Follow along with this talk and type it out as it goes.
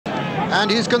and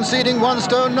he's conceding 1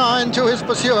 stone 9 to his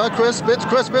pursuer, Crisp. It's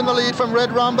Crisp in the lead from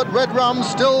Red Rum, but Red Rum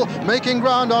still making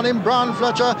ground on him. Brown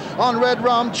Fletcher on Red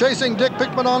Rum, chasing Dick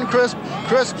Pickman on Crisp.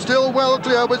 Crisp still well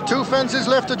clear with 2 fences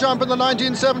left to jump in the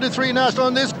 1973 National,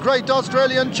 and this great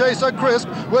Australian chaser, Crisp,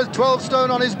 with 12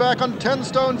 stone on his back and 10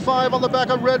 stone 5 on the back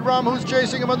of Red Rum, who's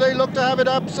chasing him, and they look to have it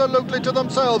absolutely to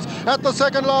themselves at the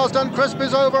second last, and Crisp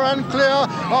is over and clear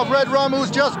of Red Rum,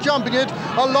 who's just jumping it.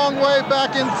 A long way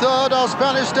back in third are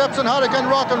Spanish Steps and Hurricane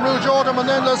Rock and Rouge Autumn, and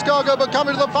then Lescargo, but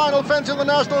coming to the final fence in the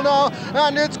National now,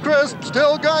 and it's Crisp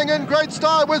still going in great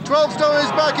style with 12 stone on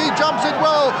his back. He jumps it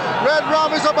well. Red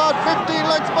Rum is about 15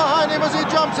 lengths behind him as he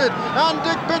jumps it, and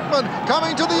Dick Pickman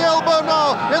coming to the elbow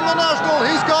now in the National.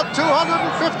 He's got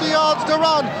 250 yards to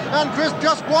run, and Crisp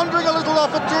just wandering a little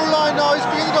off a true line now. He's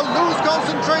beginning to lose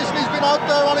concentration. He's been out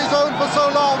there on his own for so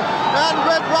long, and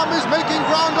Red Rum is making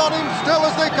ground on him still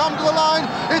as they come to the line.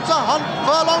 It's a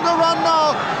furlong to run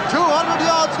now. 200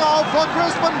 yards now for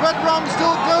Crisp, and Red Rum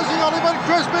still closing on him, and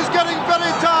Crisp is getting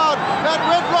very tired, and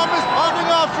Red Rum is pounding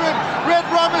after him. Red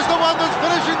Rum is the one that's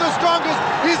finishing the strongest.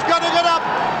 He's going to get up.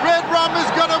 Red Rum is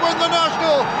going to win the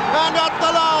National, and at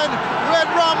the line, Red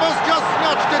Rum has just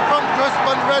snatched it from Crisp,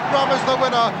 and Red Rum is the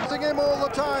winner. Using him all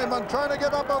the time and trying to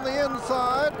get up on the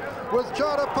inside with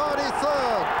Charter Party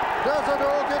third. Desert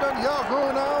Orchid and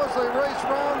Yahoo now as they race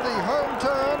round the home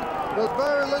turn. There's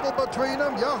very little between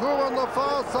them. Yahoo on the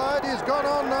far side. He's gone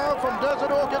on now from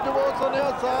Desert Orchid towards the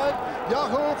near side.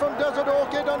 Yahoo from Desert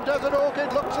Orchid, and Desert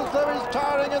Orchid looks as though he's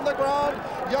tiring in the ground.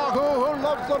 Yahoo, who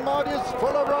loves the mud, is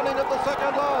full of running at the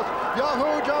second last.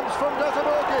 Yahoo jumps from Desert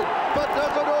Orchid, but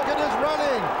Desert Orchid is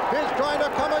running. He's trying to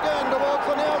come again towards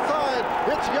the near side.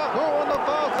 It's Yahoo on the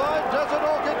far side. Desert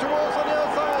Orchid towards the near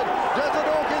side. Desert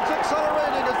Orchid's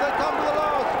accelerating as they come to the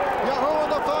last. Yahoo on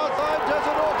the far side.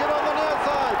 Desert Orchid on the near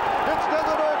side. It's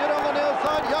Desert Orchid on the near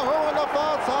side. Yahoo on the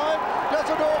far side.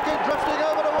 Desert Orchid drifting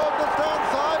over toward the stand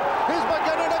side. He's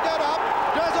beginning to get up.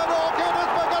 Desert Orchid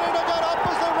is beginning to get up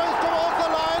as they race towards the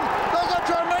line. There's a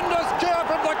tremendous cheer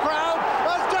from the crowd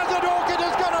as Desert Orchid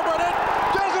is going to win it.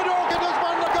 Desert Orchid has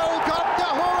won the Gold Cup.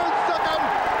 Yahoo is second.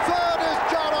 Third is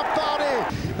Charter Party.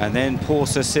 And then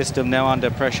Porter System now under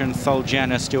pressure, and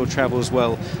Foljana still travels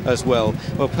well as well.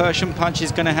 Well, Persian Punch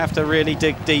is going to have to really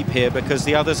dig deep here because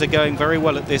the others are going very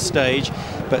well at this stage,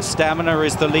 but Stamina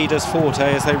is the leader's forte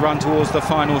as they run towards the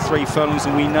final 3 furlongs,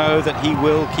 and we know that he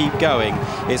will keep going.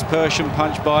 It's Persian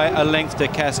Punch by a length to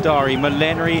Castari.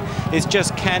 Millenary is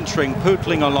just cantering,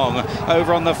 pootling along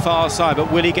over on the far side,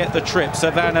 but will he get the trip?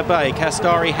 Savannah Bay,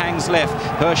 Castari hangs left,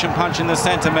 Persian Punch in the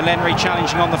centre, Millenary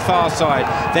challenging on the far side.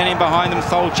 Then in behind them,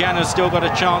 Foljana's still got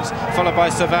a chance, followed by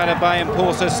Savannah Bay and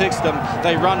Porter System.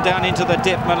 They run down into the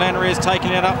dip. Millenary is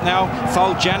taking it up now.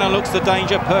 Foljana looks the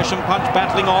danger. Persian Punch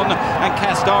battling on, and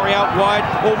Castari out wide,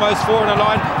 almost 4 in a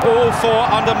line. All 4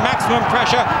 under maximum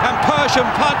pressure, and Persian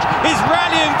Punch is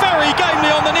rallying very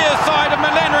gamely on the near side of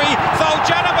Millenary.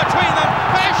 Foljana between them.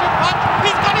 Persian Punch,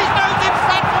 he's got his nose in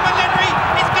front for Millenary.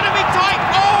 It's going to be tight.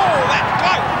 Oh, that's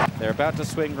close. They're about to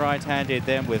swing right-handed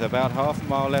then with about half a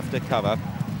mile left to cover.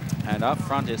 And up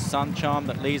front is Suncharm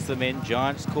that leads them in.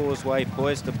 Giants Causeway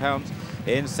poised to pounce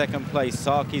in second place.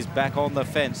 Saki's back on the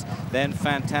fence. Then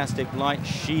Fantastic Light,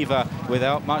 Shiva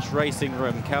without much racing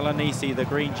room. Kalanisi, the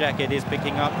green jacket, is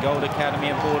picking up Gold Academy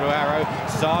and Border Arrow.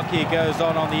 Saki goes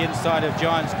on the inside of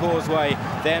Giants Causeway.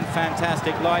 Then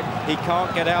Fantastic Light. He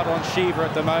can't get out on Shiva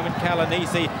at the moment.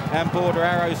 Kalanisi and Border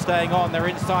Arrow staying on. They're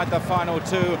inside the final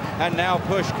 2. And now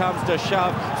push comes to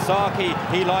shove. Saki,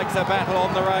 he likes a battle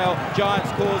on the rail.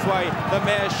 Giants Causeway, the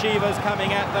mare Shiva's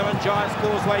coming at them, and Giants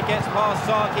Causeway gets past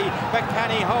Saki, but can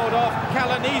he hold off?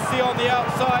 Kalanisi on the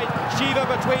outside, Shiva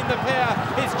between the pair.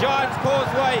 It's Giants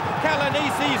Causeway,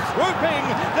 Kalanisi swooping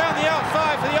down the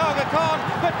outside for the Aga Khan,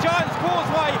 but Giants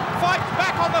Causeway fights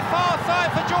back on the far side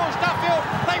for George Duffield.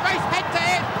 They race head to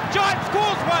head, Giants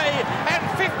Causeway and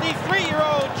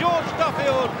 53-year-old George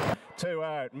Duffield. 2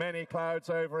 out, Many Clouds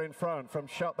over in front from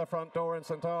Shut the Front Door and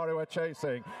Centauro are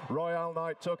chasing. Royal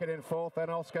Knight took it in 4th,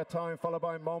 then Oscar Time followed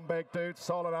by Monbeg Dude,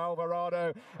 Solid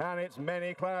Alvarado, and it's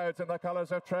Many Clouds in the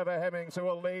colours of Trevor Hemmings who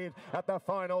will lead at the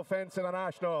final fence in the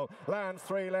National. Lands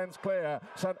 3 lengths clear.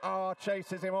 St R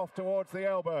chases him off towards the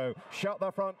elbow. Shut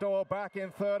the Front Door back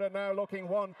in 3rd and now looking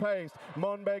 1 pace.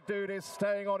 Monbeg Dude is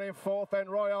staying on in 4th, then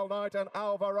Royal Knight and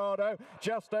Alvarado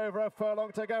just over a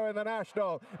furlong to go in the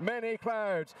National. Many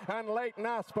Clouds and Leighton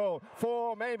Aspel,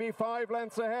 4, maybe 5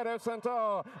 lengths ahead of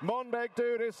Centaur. Monbeg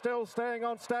Dude is still staying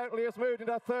on stoutly, has moved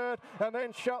into third and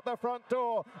then shut the front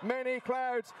door. Many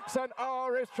Clouds,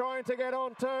 Centaur is trying to get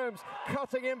on terms,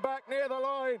 cutting him back near the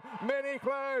line. Many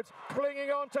Clouds clinging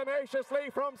on tenaciously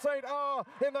from St. R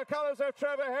in the colours of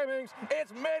Trevor Hemmings.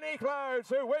 It's Many Clouds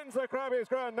who wins the Crabbies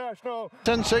Grand National.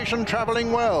 Sensation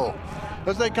travelling well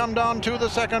as they come down to the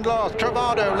second last.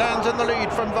 Travado lands in the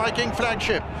lead from Viking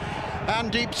Flagship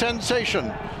and Deep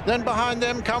Sensation. Then behind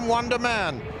them come Wonder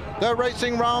Man. They're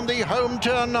racing round the home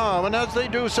turn now, and as they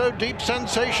do so, Deep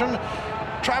Sensation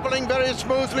travelling very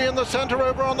smoothly in the centre.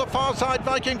 Over on the far side,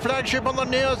 Viking Flagship. On the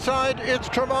near side, it's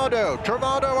Travado.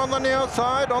 Travado on the near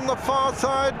side. On the far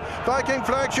side, Viking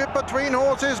Flagship between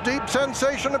horses. Deep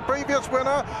Sensation, a previous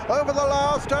winner, over the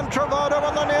last, and Travado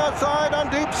on the near side, and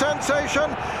Deep Sensation,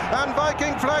 and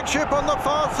Viking Flagship on the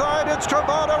far side. It's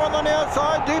Travado on the near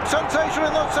side, Deep Sensation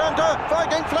in the centre,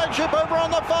 Viking Flagship over on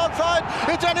the far side.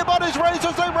 It's anybody's race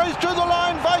as they race to the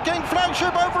line. Viking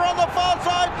Flagship over on the far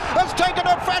side has taken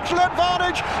a fractional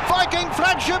advantage. Viking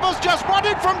Flagship has just won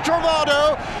it from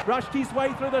Travado. Rushed his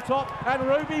way through the top, and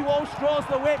Ruby Walsh draws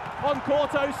the whip on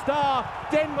Corto Star.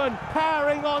 Denman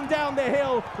powering on down the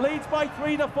hill, leads by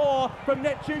 3 to 4 from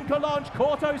Neptune Collonge.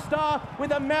 Corto Star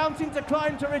with a mountain to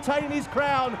climb to retain his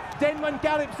crown. Denman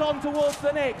gallops on towards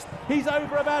the next. He's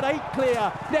over about 8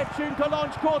 clear. Neptune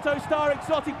Collonge, Corto Star,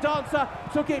 Exotic Dancer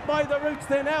took it by the roots.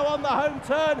 They're now on the home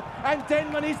turn, and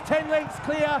Denman is 10 lengths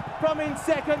clear from in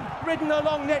second, ridden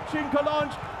along Neptune Collonge.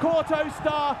 Corto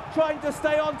Star trying to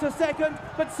stay on to second,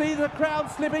 but see the crown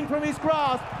slipping from his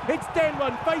grasp. It's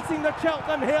Denman facing the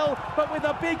Cheltenham Hill, but with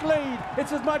a big lead.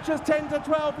 It's as much as 10 to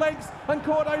 12 lengths, and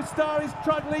Corto Star is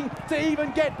struggling to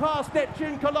even get past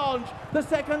Neptune Collonge. The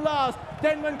second last,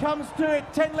 Denman comes to it,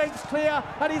 10 lengths clear,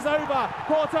 and he's over.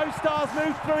 Corto Star's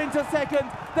moved through into second.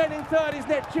 Then in third is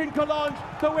Neptune Collonge.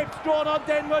 The whip's drawn on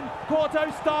Denman.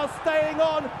 Corto Star staying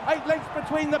on, 8 lengths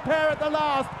between the pair at the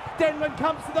last. Denman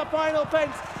comes to the final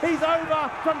fence. He's over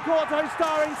from Corto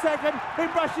Star in second. He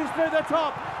brushes through the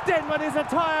top. Denman is a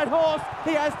tired horse.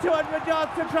 He has 200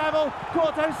 yards to travel.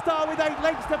 Corto Star with 8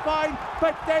 lengths to find,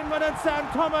 but Denman and Sam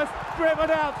Thomas,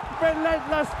 driven out,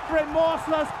 relentless,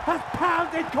 remorseless, has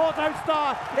pounded Corto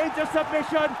Star into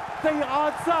submission. The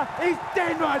answer is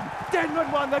Denman.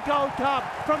 Denman won the Gold Cup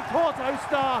from Corto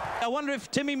Star. I wonder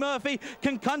if Timmy Murphy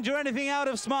can conjure anything out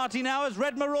of Smarty now, as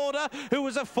Red Marauder, who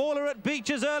was a faller at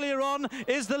Beeches earlier on,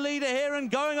 is the leader here and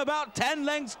going about 10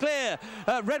 lengths clear.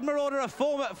 Red Marauder,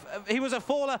 he was a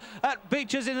faller at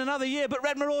Beeches in another year, but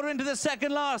Red Marauder into the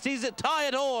second last. He's a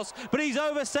tired horse, but he's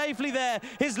over safely there.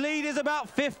 His lead is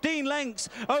about 15 lengths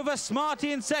over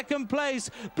Smarty in second place.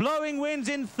 Blowing Winds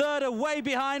in third, away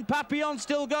behind. Papillon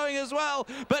still going as well,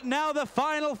 but now the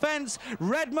final fence.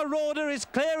 Red Marauder is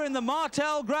clear in the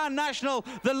Martel Grand National.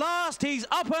 The last, he's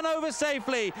up and over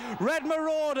safely. Red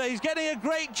Marauder, he's getting a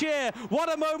great cheer.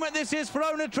 What a moment this is for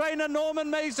owner trainer Norman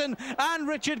Mason and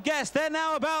Richard Guest. They're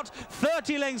now about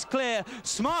 30 lengths clear.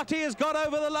 Smarty has got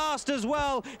over the last as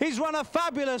well. He's run a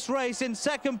fabulous race in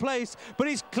second place, but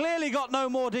he's clearly got no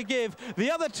more to give.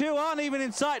 The other two aren't even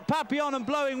in sight. Papillon and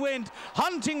Blowing Wind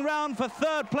hunting round for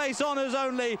third place honours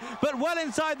only, but well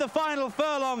inside the final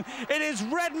furlong. It is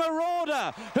Red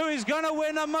Marauder who is going to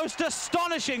win a most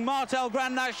astonishing Martel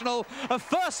Grand National. A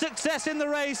first success in the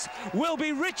race will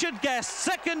be Richard Guest,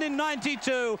 second in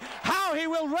 92. How he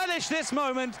will relish this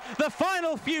moment, the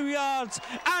final few yards,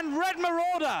 and Red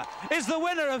Marauder is the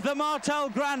winner of the Martel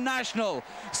Grand National.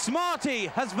 Smarty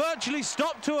has virtually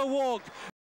stopped to a walk.